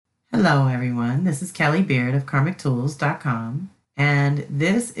Hello, everyone. This is Kelly Beard of KarmicTools.com, and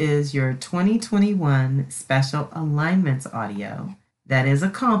this is your 2021 Special Alignments audio that is a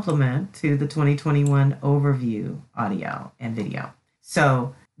complement to the 2021 Overview audio and video.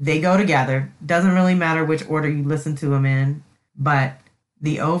 So they go together. Doesn't really matter which order you listen to them in, but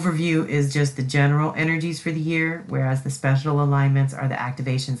the overview is just the general energies for the year, whereas the special alignments are the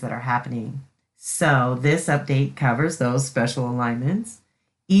activations that are happening. So this update covers those special alignments.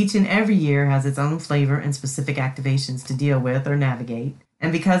 Each and every year has its own flavor and specific activations to deal with or navigate.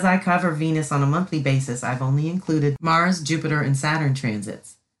 And because I cover Venus on a monthly basis, I've only included Mars, Jupiter, and Saturn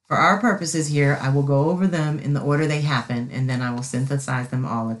transits. For our purposes here, I will go over them in the order they happen, and then I will synthesize them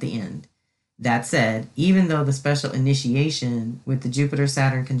all at the end. That said, even though the special initiation with the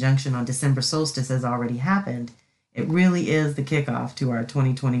Jupiter-Saturn conjunction on December solstice has already happened, it really is the kickoff to our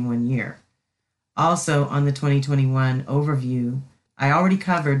 2021 year. Also, on the 2021 overview, I already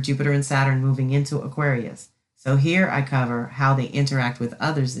covered Jupiter and Saturn moving into Aquarius. So here I cover how they interact with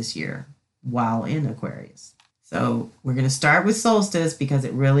others this year while in Aquarius. So we're going to start with solstice because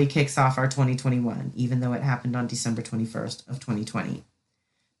it really kicks off our 2021, even though it happened on December 21st of 2020.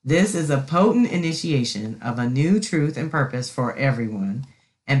 This is a potent initiation of a new truth and purpose for everyone.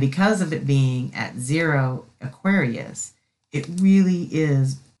 And because of it being at 0 Aquarius, it really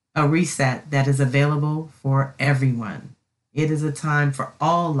is a reset that is available for everyone. It is a time for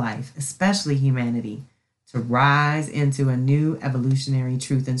all life, especially humanity, to rise into a new evolutionary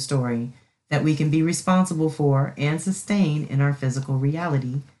truth and story that we can be responsible for and sustain in our physical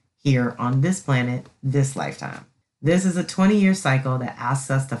reality here on this planet, this lifetime. This is a 20-year cycle that asks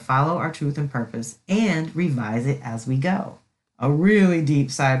us to follow our truth and purpose and revise it as we go. A really deep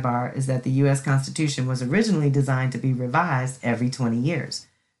sidebar is that the U.S. Constitution was originally designed to be revised every 20 years.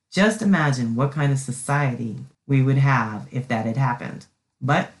 Just imagine what kind of society we would have if that had happened.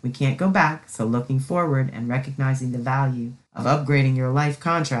 But we can't go back, so looking forward and recognizing the value of upgrading your life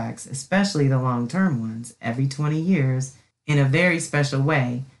contracts, especially the long-term ones, every 20 years in a very special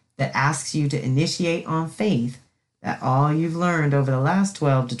way that asks you to initiate on faith that all you've learned over the last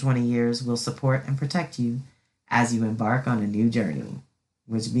 12 to 20 years will support and protect you as you embark on a new journey,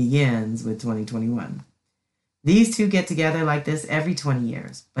 which begins with 2021. These two get together like this every 20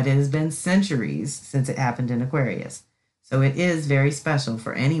 years, but it has been centuries since it happened in Aquarius. So it is very special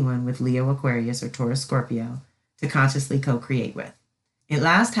for anyone with Leo Aquarius or Taurus Scorpio to consciously co-create with. It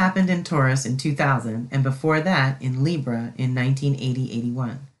last happened in Taurus in 2000 and before that in Libra in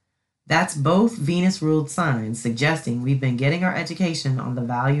 1980-81. That's both Venus-ruled signs suggesting we've been getting our education on the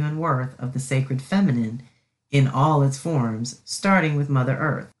value and worth of the sacred feminine in all its forms, starting with Mother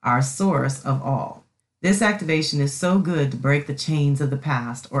Earth, our source of all. This activation is so good to break the chains of the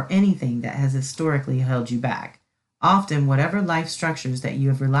past or anything that has historically held you back. Often, whatever life structures that you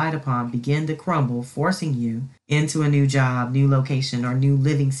have relied upon begin to crumble, forcing you into a new job, new location, or new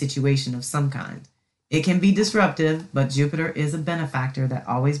living situation of some kind. It can be disruptive, but Jupiter is a benefactor that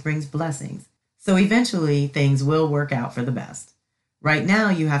always brings blessings. So eventually, things will work out for the best. Right now,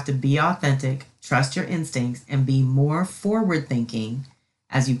 you have to be authentic, trust your instincts, and be more forward-thinking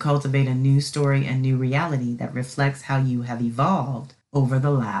as you cultivate a new story and new reality that reflects how you have evolved over the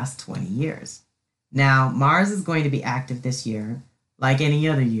last 20 years. Now, Mars is going to be active this year, like any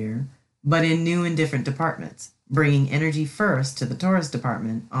other year, but in new and different departments, bringing energy first to the Taurus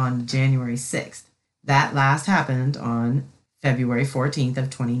department on January 6th. That last happened on February 14th of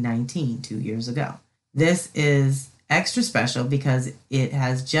 2019, 2 years ago. This is extra special because it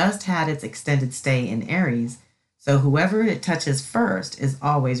has just had its extended stay in Aries, so whoever it touches first is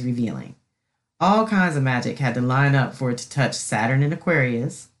always revealing. All kinds of magic had to line up for it to touch Saturn in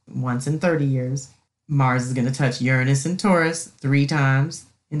Aquarius once in 30 years. Mars is going to touch Uranus in Taurus 3 times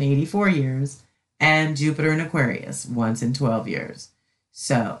in 84 years, and Jupiter in Aquarius once in 12 years.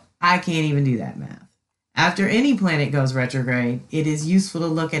 So I can't even do that math. After any planet goes retrograde, it is useful to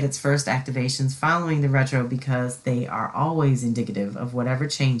look at its first activations following the retro because they are always indicative of whatever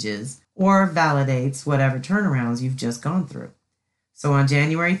changes or validates whatever turnarounds you've just gone through. So on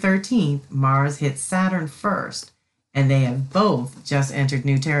January 13th, Mars hits Saturn first, and they have both just entered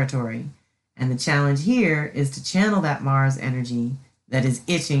new territory. And the challenge here is to channel that Mars energy that is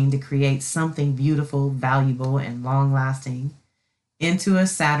itching to create something beautiful, valuable, and long-lasting into a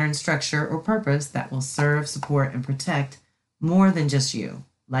Saturn structure or purpose that will serve, support, and protect more than just you,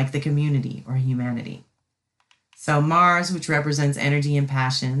 like the community or humanity. So Mars, which represents energy and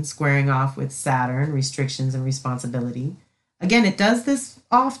passion, squaring off with Saturn, restrictions and responsibility. Again, it does this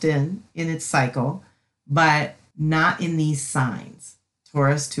often in its cycle, but not in these signs,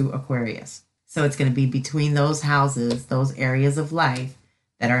 Taurus to Aquarius. So it's going to be between those houses, those areas of life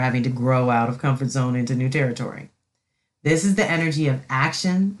that are having to grow out of comfort zone into new territory. This is the energy of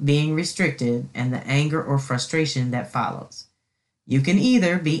action being restricted and the anger or frustration that follows. You can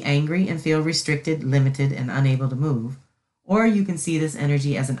either be angry and feel restricted, limited, and unable to move, or you can see this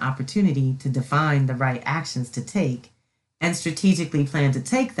energy as an opportunity to define the right actions to take and strategically plan to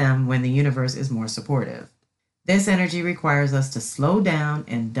take them when the universe is more supportive. This energy requires us to slow down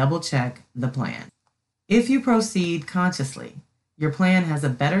and double check the plan. If you proceed consciously, your plan has a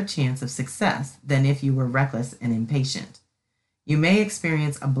better chance of success than if you were reckless and impatient. You may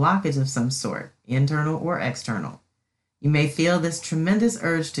experience a blockage of some sort, internal or external. You may feel this tremendous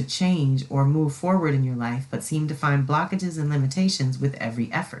urge to change or move forward in your life, but seem to find blockages and limitations with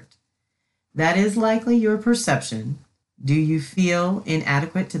every effort. That is likely your perception. Do you feel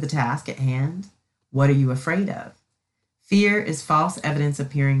inadequate to the task at hand? What are you afraid of? Fear is false evidence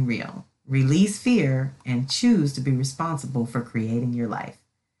appearing real. Release fear and choose to be responsible for creating your life.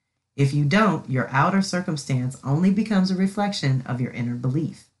 If you don't, your outer circumstance only becomes a reflection of your inner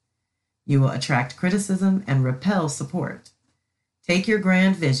belief. You will attract criticism and repel support. Take your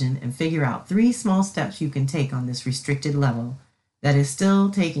grand vision and figure out 3 small steps you can take on this restricted level that is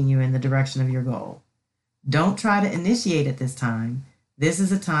still taking you in the direction of your goal. Don't try to initiate at this time. This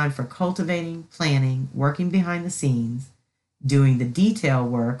is a time for cultivating, planning, working behind the scenes, doing the detail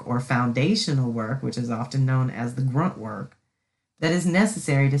work or foundational work, which is often known as the grunt work, that is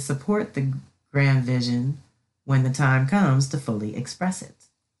necessary to support the grand vision when the time comes to fully express it.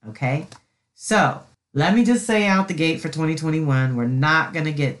 Okay? So, let me just say out the gate for 2021, we're not going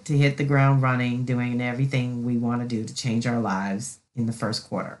to get to hit the ground running, doing everything we want to do to change our lives in the first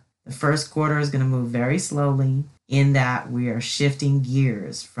quarter. The first quarter is going to move very slowly in that we are shifting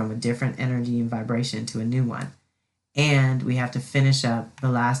gears from a different energy and vibration to a new one. And we have to finish up the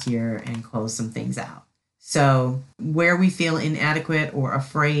last year and close some things out. So where we feel inadequate or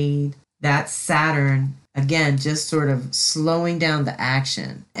afraid, that's Saturn, again, just sort of slowing down the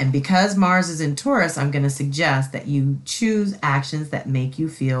action. And because Mars is in Taurus, I'm going to suggest that you choose actions that make you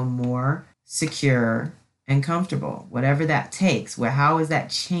feel more secure and comfortable, whatever that takes. How is that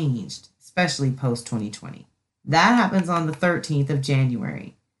changed, especially post-2020? That happens on the 13th of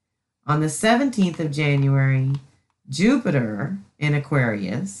January. On the 17th of January, Jupiter in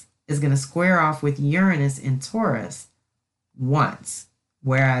Aquarius is going to square off with Uranus in Taurus once,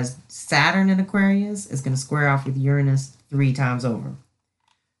 whereas Saturn in Aquarius is going to square off with Uranus 3 times over.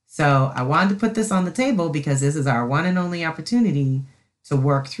 So I wanted to put this on the table because this is our one and only opportunity to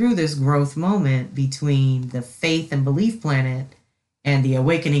work through this growth moment between the faith and belief planet and the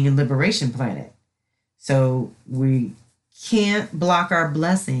awakening and liberation planet. So we can't block our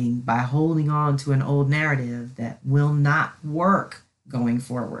blessing by holding on to an old narrative that will not work going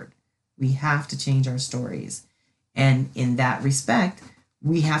forward. We have to change our stories. And in that respect,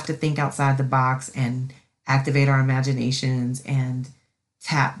 we have to think outside the box and activate our imaginations and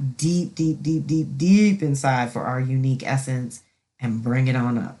tap deep, deep, deep, deep, deep inside for our unique essence and bring it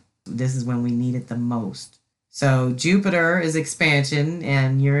on up. This is when we need it the most. So Jupiter is expansion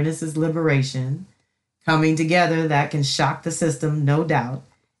and Uranus is liberation. Coming together, that can shock the system, no doubt.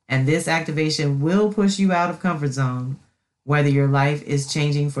 And this activation will push you out of comfort zone, whether your life is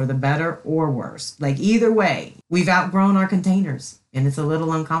changing for the better or worse. Like either way, we've outgrown our containers and it's a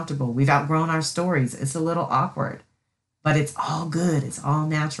little uncomfortable. We've outgrown our stories. It's a little awkward, but it's all good. It's all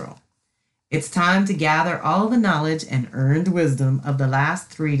natural. It's time to gather all the knowledge and earned wisdom of the last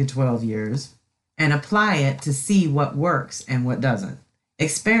 3 to 12 years and apply it to see what works and what doesn't.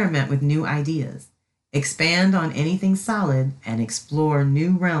 Experiment with new ideas. Expand on anything solid and explore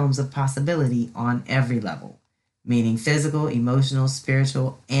new realms of possibility on every level, meaning physical, emotional,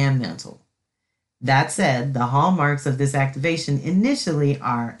 spiritual, and mental. That said, the hallmarks of this activation initially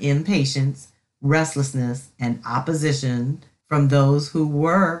are impatience, restlessness, and opposition from those who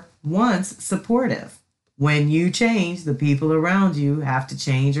were once supportive. When you change, the people around you have to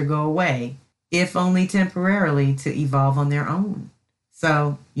change or go away, if only temporarily, to evolve on their own.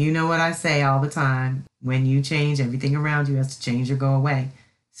 So, you know what I say all the time. When you change, everything around you has to change or go away.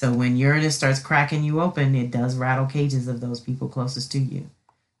 So when Uranus starts cracking you open, it does rattle cages of those people closest to you.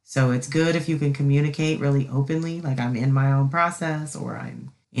 So it's good if you can communicate really openly, like I'm in my own process or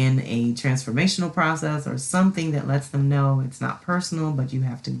I'm in a transformational process or something that lets them know it's not personal, but you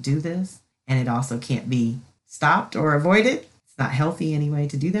have to do this. And it also can't be stopped or avoided. It's not healthy anyway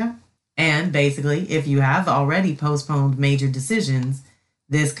to do that. And basically, if you have already postponed major decisions,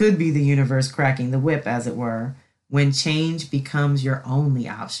 this could be the universe cracking the whip, as it were, when change becomes your only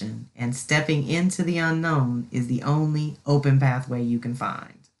option and stepping into the unknown is the only open pathway you can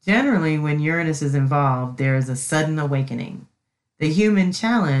find. Generally, when Uranus is involved, there is a sudden awakening. The human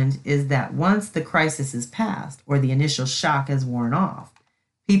challenge is that once the crisis is past or the initial shock has worn off,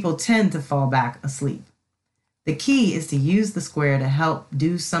 people tend to fall back asleep. The key is to use the square to help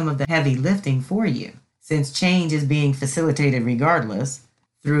do some of the heavy lifting for you. Since change is being facilitated regardless,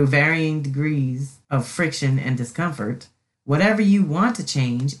 through varying degrees of friction and discomfort, whatever you want to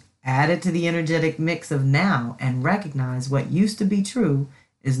change, add it to the energetic mix of now and recognize what used to be true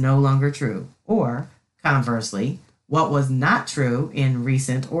is no longer true. Or, conversely, what was not true in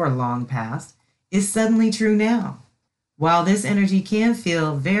recent or long past is suddenly true now. While this energy can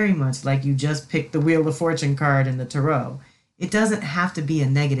feel very much like you just picked the Wheel of Fortune card in the tarot, it doesn't have to be a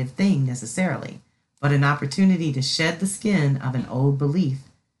negative thing necessarily, but an opportunity to shed the skin of an old belief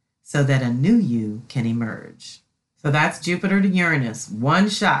so that a new you can emerge. So that's Jupiter to Uranus, one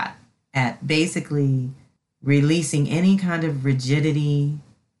shot at basically releasing any kind of rigidity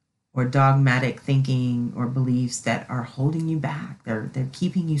or dogmatic thinking or beliefs that are holding you back. They're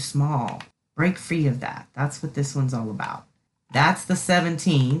keeping you small. Break free of that. That's what this one's all about. That's the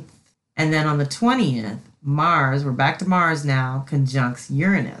 17th. And then on the 20th, Mars, we're back to Mars now, conjuncts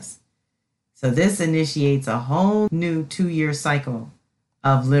Uranus. So this initiates a whole new 2-year cycle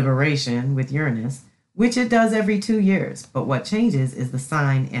of liberation with Uranus, which it does every 2 years. But what changes is the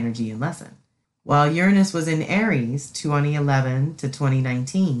sign, energy, and lesson. While Uranus was in Aries 2011 to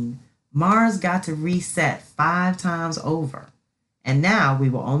 2019, Mars got to reset 5 times over. And now we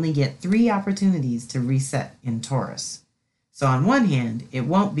will only get 3 opportunities to reset in Taurus. So on one hand, it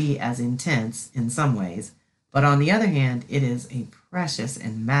won't be as intense in some ways, but on the other hand, it is a precious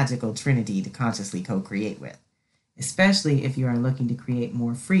and magical trinity to consciously co-create with, especially if you are looking to create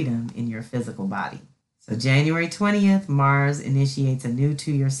more freedom in your physical body. So January 20th, Mars initiates a new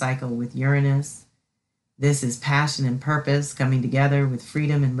 2-year cycle with Uranus. This is passion and purpose coming together with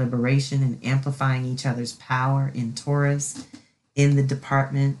freedom and liberation and amplifying each other's power in Taurus, in the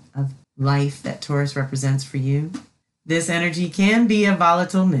department of life that Taurus represents for you. This energy can be a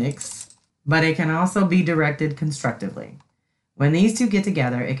volatile mix, but it can also be directed constructively. When these two get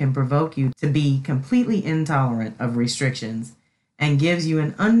together, it can provoke you to be completely intolerant of restrictions and gives you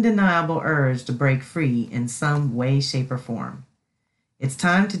an undeniable urge to break free in some way, shape, or form. It's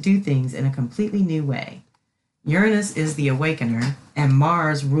time to do things in a completely new way. Uranus is the awakener, and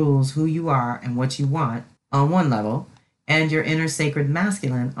Mars rules who you are and what you want on one level, and your inner sacred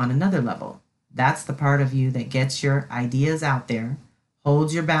masculine on another level. That's the part of you that gets your ideas out there,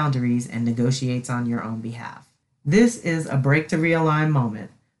 holds your boundaries, and negotiates on your own behalf. This is a break to realign moment,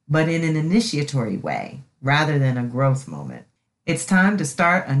 but in an initiatory way rather than a growth moment. It's time to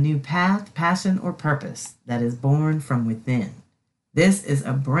start a new path, passion, or purpose that is born from within. This is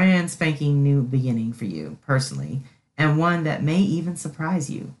a brand spanking new beginning for you personally, and one that may even surprise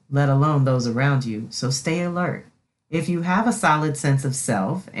you, let alone those around you, so stay alert. If you have a solid sense of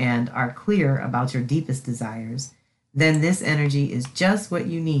self and are clear about your deepest desires, then this energy is just what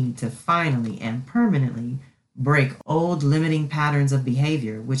you need to finally and permanently break old limiting patterns of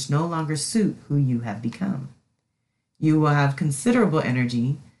behavior which no longer suit who you have become. You will have considerable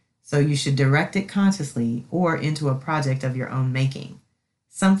energy, so you should direct it consciously or into a project of your own making,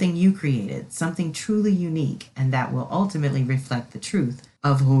 something you created, something truly unique, and that will ultimately reflect the truth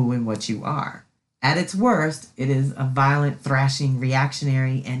of who and what you are. At its worst, it is a violent, thrashing,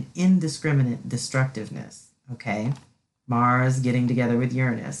 reactionary, and indiscriminate destructiveness. Okay? Mars getting together with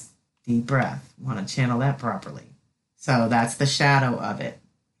Uranus. Deep breath. Want to channel that properly. So that's the shadow of it,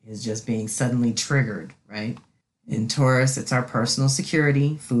 is just being suddenly triggered, right? In Taurus, it's our personal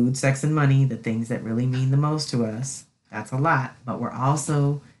security, food, sex, and money, the things that really mean the most to us. That's a lot, but we're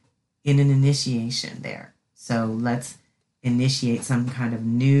also in an initiation there. So let's initiate some kind of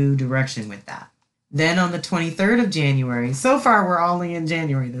new direction with that. Then on the 23rd of January, so far we're only in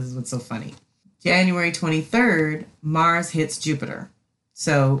January, this is what's so funny. January 23rd, Mars hits Jupiter.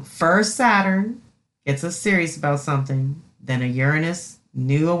 So first Saturn gets us serious about something, then a Uranus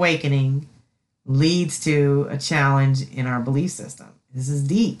new awakening leads to a challenge in our belief system. This is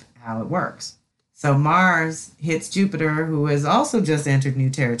deep how it works. So Mars hits Jupiter, who has also just entered new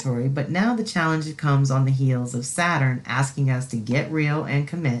territory, but now the challenge comes on the heels of Saturn asking us to get real and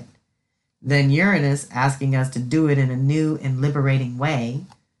commit. Then Uranus asking us to do it in a new and liberating way,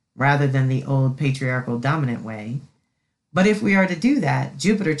 rather than the old patriarchal dominant way. But if we are to do that,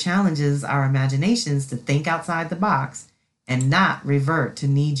 Jupiter challenges our imaginations to think outside the box and not revert to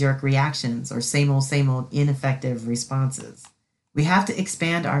knee-jerk reactions or same old ineffective responses. We have to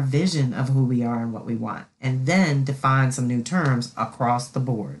expand our vision of who we are and what we want, and then define some new terms across the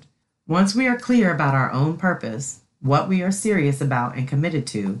board. Once we are clear about our own purpose, what we are serious about and committed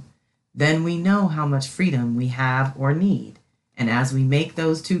to, then we know how much freedom we have or need, And as we make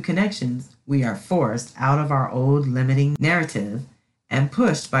those two connections, we are forced out of our old limiting narrative and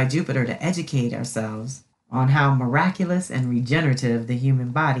pushed by Jupiter to educate ourselves on how miraculous and regenerative the human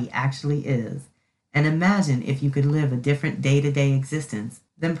body actually is. And imagine if you could live a different day-to-day existence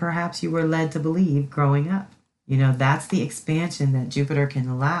than perhaps you were led to believe growing up. That's the expansion that Jupiter can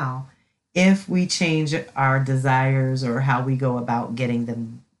allow if we change our desires or how we go about getting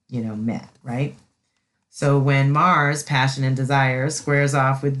them, met, right? So when Mars, passion and desire, squares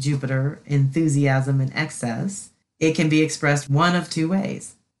off with Jupiter, enthusiasm and excess, it can be expressed one of two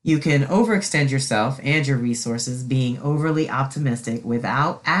ways. You can overextend yourself and your resources, being overly optimistic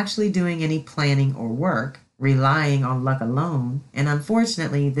without actually doing any planning or work, relying on luck alone. And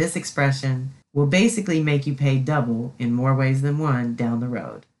unfortunately, this expression will basically make you pay double in more ways than one down the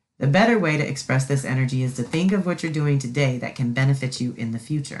road. The better way to express this energy is to think of what you're doing today that can benefit you in the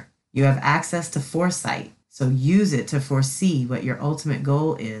future. You have access to foresight, so use it to foresee what your ultimate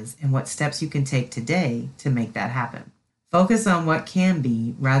goal is and what steps you can take today to make that happen. Focus on what can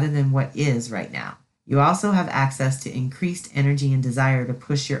be rather than what is right now. You also have access to increased energy and desire to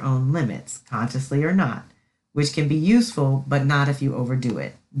push your own limits, consciously or not, which can be useful, but not if you overdo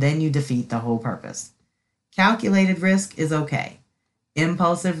it. Then you defeat the whole purpose. Calculated risk is okay.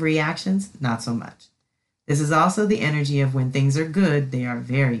 Impulsive reactions, not so much. This is also the energy of when things are good, they are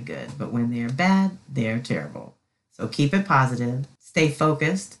very good, but when they are bad, they are terrible. So keep it positive, stay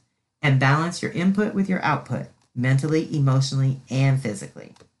focused, and balance your input with your output, mentally, emotionally, and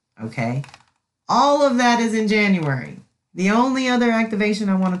physically. Okay? All of that is in January. The only other activation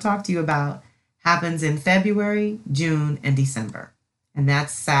I want to talk to you about happens in February, June, and December. And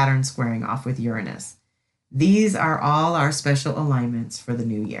that's Saturn squaring off with Uranus. These are all our special alignments for the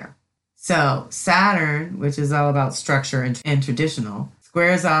new year. So Saturn, which is all about structure and traditional,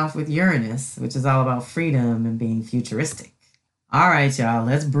 squares off with Uranus, which is all about freedom and being futuristic. All right, y'all,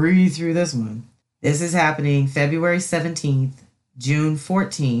 let's breathe through this one. This is happening February 17th, June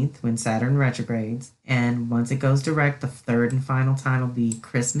 14th, when Saturn retrogrades. And once it goes direct, the third and final time will be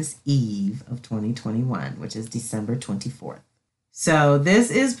Christmas Eve of 2021, which is December 24th. So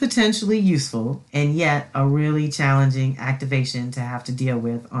this is potentially useful and yet a really challenging activation to have to deal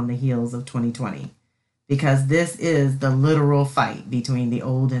with on the heels of 2020, because this is the literal fight between the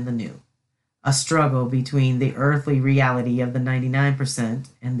old and the new, a struggle between the earthly reality of the 99%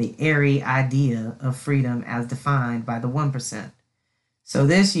 and the airy idea of freedom as defined by the 1%. So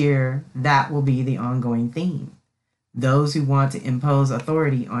this year, that will be the ongoing theme. Those who want to impose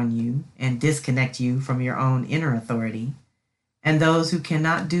authority on you and disconnect you from your own inner authority, and those who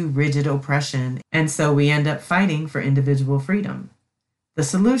cannot do rigid oppression, and so we end up fighting for individual freedom. The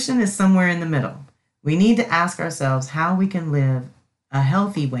solution is somewhere in the middle. We need to ask ourselves how we can live a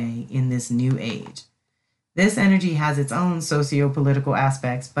healthy way in this new age. This energy has its own socio-political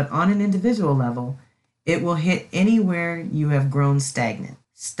aspects, but on an individual level, it will hit anywhere you have grown stagnant,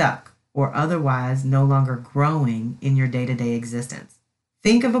 stuck, or otherwise no longer growing in your day-to-day existence.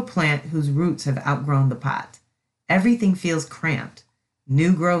 Think of a plant whose roots have outgrown the pot. Everything feels cramped.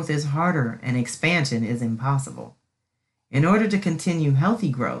 New growth is harder and expansion is impossible. In order to continue healthy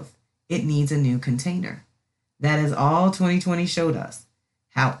growth, it needs a new container. That is all 2020 showed us,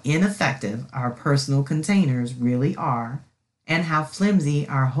 how ineffective our personal containers really are and how flimsy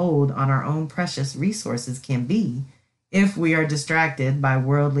our hold on our own precious resources can be if we are distracted by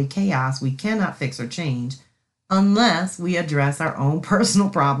worldly chaos we cannot fix or change unless we address our own personal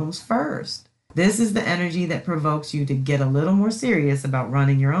problems first. This is the energy that provokes you to get a little more serious about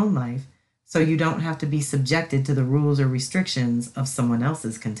running your own life so you don't have to be subjected to the rules or restrictions of someone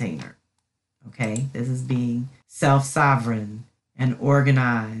else's container. Okay? This is being self-sovereign and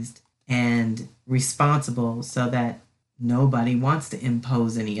organized and responsible so that nobody wants to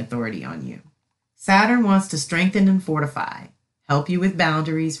impose any authority on you. Saturn wants to strengthen and fortify, help you with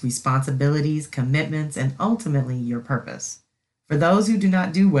boundaries, responsibilities, commitments, and ultimately your purpose. For those who do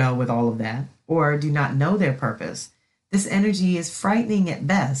not do well with all of that, or do not know their purpose, this energy is frightening at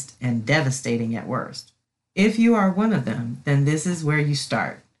best and devastating at worst. If you are one of them, then this is where you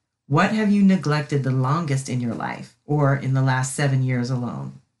start. What have you neglected the longest in your life, or in the last 7 years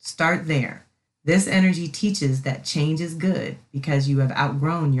alone? Start there. This energy teaches that change is good because you have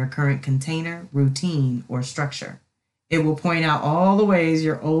outgrown your current container, routine, or structure. It will point out all the ways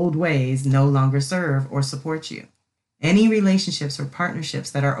your old ways no longer serve or support you. Any relationships or partnerships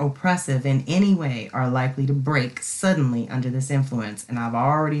that are oppressive in any way are likely to break suddenly under this influence, and I've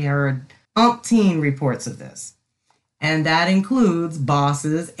already heard umpteen reports of this. And that includes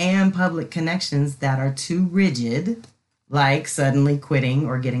bosses and public connections that are too rigid, like suddenly quitting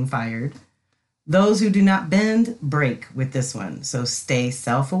or getting fired, Those who do not bend break with this one, so stay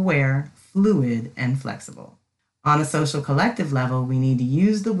self-aware, fluid, and flexible. On a social collective level, we need to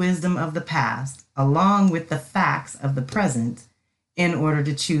use the wisdom of the past along with the facts of the present in order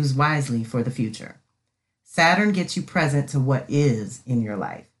to choose wisely for the future. Saturn gets you present to what is in your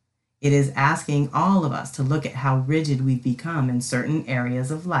life. It is asking all of us to look at how rigid we've become in certain areas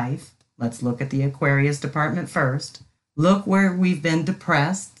of life. Let's look at the Aquarius department first. Look where we've been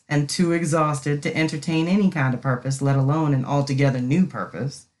depressed and too exhausted to entertain any kind of purpose, let alone an altogether new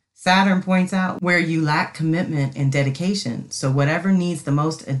purpose. Saturn points out where you lack commitment and dedication. So whatever needs the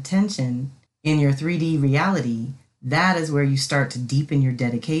most attention in your 3D reality, that is where you start to deepen your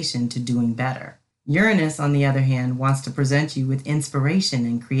dedication to doing better. Uranus, on the other hand, wants to present you with inspiration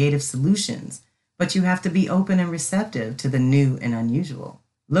and creative solutions, but you have to be open and receptive to the new and unusual.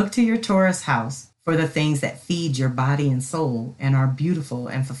 Look to your Taurus house for the things that feed your body and soul and are beautiful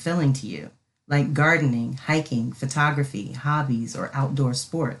and fulfilling to you, like gardening, hiking, photography, hobbies, or outdoor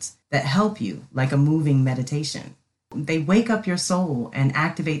sports that help you, like a moving meditation. They wake up your soul and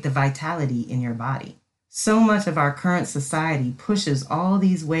activate the vitality in your body. So much of our current society pushes all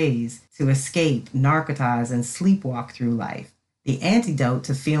these ways to escape, narcotize, and sleepwalk through life. The antidote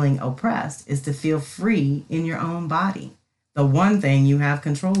to feeling oppressed is to feel free in your own body, the one thing you have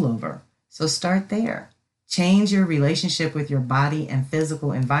control over. So start there. Change your relationship with your body and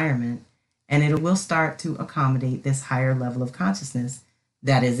physical environment, and it will start to accommodate this higher level of consciousness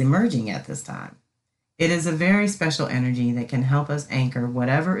that is emerging at this time. It is a very special energy that can help us anchor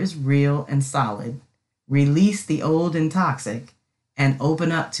whatever is real and solid, release the old and toxic, and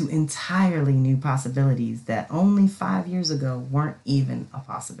open up to entirely new possibilities that only 5 years ago weren't even a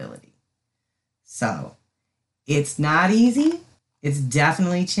possibility. So, it's not easy. It's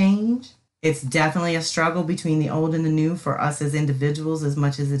definitely change. It's definitely a struggle between the old and the new for us as individuals as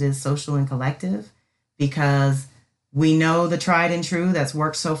much as it is social and collective, because we know the tried and true that's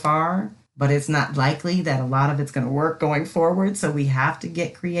worked so far, but it's not likely that a lot of it's going to work going forward. So we have to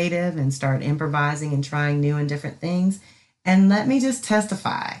get creative and start improvising and trying new and different things. And let me just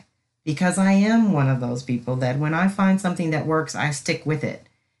testify, because I am one of those people that when I find something that works, I stick with it.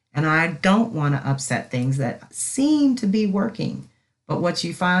 And I don't want to upset things that seem to be working. But what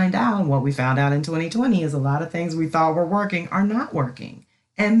you find out, what we found out in 2020, is a lot of things we thought were working are not working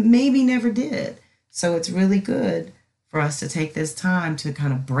and maybe never did. So it's really good for us to take this time to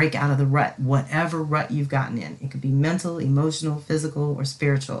kind of break out of the rut, whatever rut you've gotten in. It could be mental, emotional, physical, or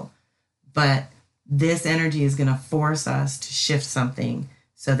spiritual. But this energy is going to force us to shift something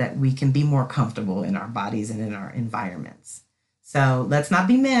so that we can be more comfortable in our bodies and in our environments. So let's not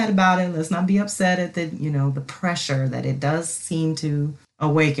be mad about it. Let's not be upset at the pressure that it does seem to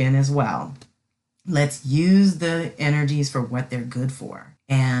awaken as well. Let's use the energies for what they're good for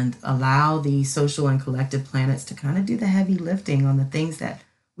and allow the social and collective planets to kind of do the heavy lifting on the things that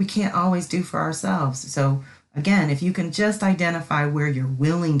we can't always do for ourselves. So again, if you can just identify where you're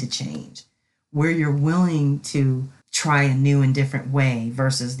willing to change, where you're willing to try a new and different way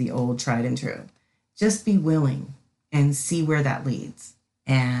versus the old tried and true, just be willing and see where that leads.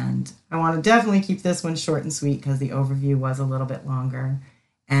 And I want to definitely keep this one short and sweet because the overview was a little bit longer.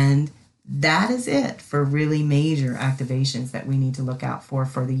 And that is it for really major activations that we need to look out for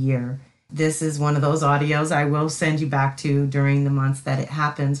the year. This is one of those audios I will send you back to during the months that it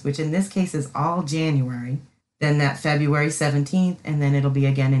happens, which in this case is all January, then that February 17th, and then it'll be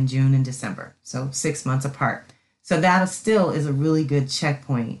again in June and December. So 6 months apart. So that still is a really good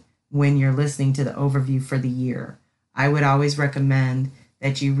checkpoint when you're listening to the overview for the year. I would always recommend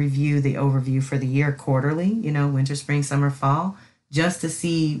that you review the overview for the year quarterly, winter, spring, summer, fall, just to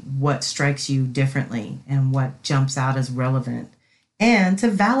see what strikes you differently and what jumps out as relevant, and to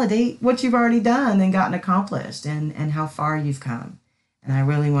validate what you've already done and gotten accomplished and how far you've come. And I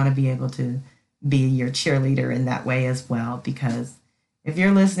really want to be able to be your cheerleader in that way as well, because if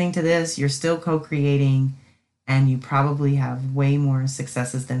you're listening to this, you're still co-creating, and you probably have way more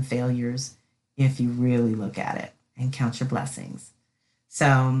successes than failures if you really look at it and count your blessings.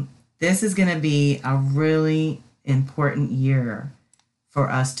 So this is going to be a really important year for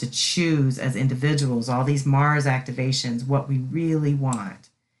us to choose as individuals, all these Mars activations, what we really want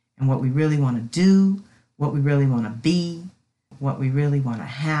and what we really want to do, what we really want to be, what we really want to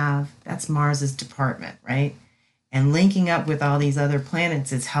have. That's Mars's department, right? And linking up with all these other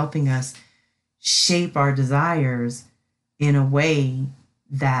planets is helping us shape our desires in a way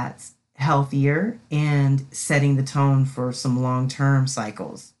that's healthier and setting the tone for some long-term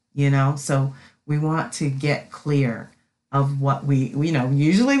cycles, So we want to get clear of what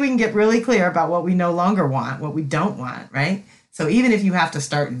usually we can get really clear about what we no longer want, what we don't want, right? So even if you have to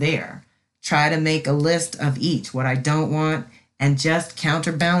start there, try to make a list of each, what I don't want, and just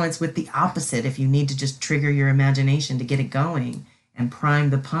counterbalance with the opposite if you need to just trigger your imagination to get it going and prime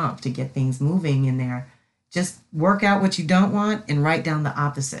the pump to get things moving in there. Just work out what you don't want and write down the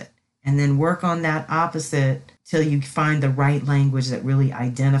opposite. And then work on that opposite till you find the right language that really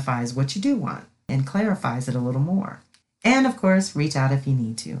identifies what you do want and clarifies it a little more. And of course, reach out if you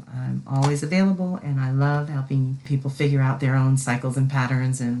need to. I'm always available, and I love helping people figure out their own cycles and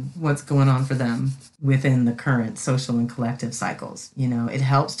patterns and what's going on for them within the current social and collective cycles. You know, it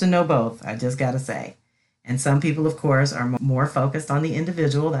helps to know both, I just got to say. And some people, of course, are more focused on the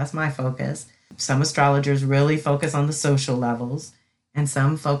individual. That's my focus. Some astrologers really focus on the social levels, and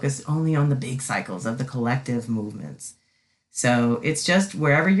some focus only on the big cycles of the collective movements. So it's just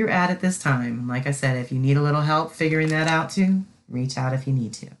wherever you're at this time. Like I said, if you need a little help figuring that out too, reach out if you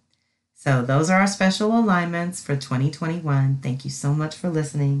need to. So those are our special alignments for 2021. Thank you so much for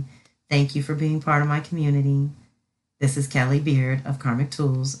listening. Thank you for being part of my community. This is Kelly Beard of Karmic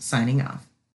Tools signing off.